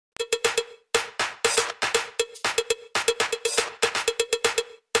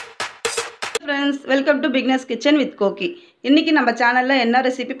Friends, welcome to Beginner's Kitchen with Koki. இன்னைக்கு நம்ம சேனல்ல என்ன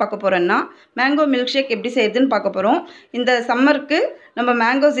ரெசிபி பார்க்க போறோம்னா மேங்கோ மில்க் ஷேக் எப்படி செய்யறதுன்னு பார்க்க போறோம். இந்த சம்மருக்கு நம்ம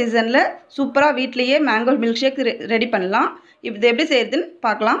மேங்கோ சீசன்ல சூப்பரா வீட்லயே மேங்கோ மில்க் ஷேக் ரெடி பண்ணலாம். இது எப்படி செய்யறதுன்னு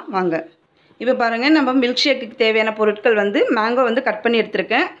பார்க்கலாம் வாங்க. இப்போ பாருங்க நம்ம மில்க் ஷேக்குக்கு தேவையான பொருட்கள் மேங்கோ கட் பண்ணி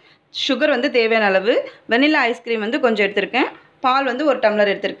எடுத்துர்க்கேன். சுகர் தேவையான அளவு, வெனிலா ஐஸ்கிரீம் கொஞ்சம் எடுத்துர்க்கேன். பால் ஒரு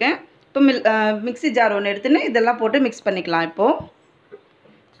டம்ளர் எடுத்துர்க்கேன். இப்போ மிக்ஸி ஜார் ஒன்று எடுத்துன்னு இதெல்லாம் போட்டு மிக்ஸ் பண்ணிக்கலாம்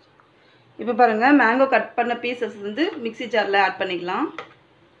இப்போ பாருங்க மேங்கோ கட் பண்ண பீசஸ் மிக்ஸி ஜார்ல ஆட் பண்ணிக்கலாம்.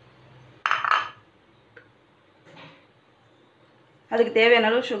 அதுக்கு தேவையான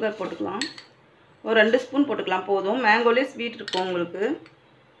அளவு சுகர் போட்டுக்கலாம். ஒரு 2 ஸ்பூன் போட்டுக்கலாம் போதும். மேங்கோலே ஸ்வீட் இருக்கும் உங்களுக்கு.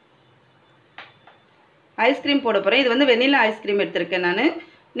 ஐஸ்கிரீம் போட போறேன். இது வெனிலா ஐஸ்கிரீம் எடுத்துர்க்கேன் நான்.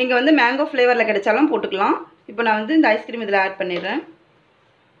 நீங்க மேங்கோ ஃப்ளேவர்ல கிடைச்சாலும் போட்டுக்கலாம். இப்போ நான் இந்த ஐஸ்கிரீம் இதல ஆட் பண்ணிடுறேன்.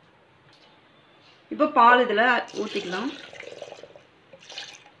 இப்போ பால் இதல ஊத்திக்கலாம்.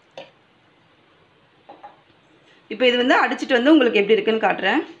 இப்போ இது அடிச்சிட்டு உங்களுக்கு எப்படி இருக்குன்னு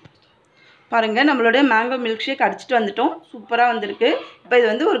காட்றேன். பாருங்க நம்மளோட மேங்கோ மில்க் ஷேக் அடிச்சிட்டு வந்துட்டோம். சூப்பரா வந்திருக்கு. இப்போ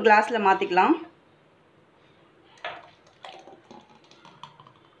இது ஒரு கிளாஸ்ல மாத்திக்கலாம்.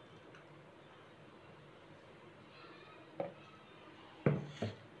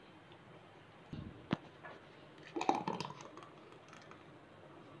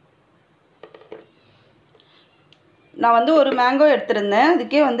 நான் ஒரு மேங்கோ எடுத்துருந்தேன்.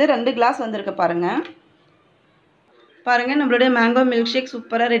 அதுக்கே 2 கிளாஸ் வந்திருக்கு பாருங்க. பாருங்க நம்மளுடைய மேங்கோ மில்க் ஷேக்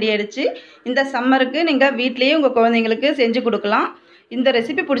சூப்பரா ரெடி ஆயிடுச்சு. இந்த சம்மருக்கு நீங்க வீட்லயே உங்க குழந்தைகளுக்கு செஞ்சு கொடுக்கலாம். இந்த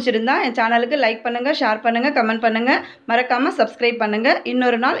ரெசிபி பிடிச்சிருந்தா என் சேனலுக்கு லைக் பண்ணுங்க, ஷேர் பண்ணுங்க, கமெண்ட் பண்ணுங்க. மறக்காம Subscribe பண்ணுங்க.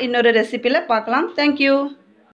 இன்னொரு நாள் இன்னொரு ரெசிபில பார்க்கலாம். Thank you.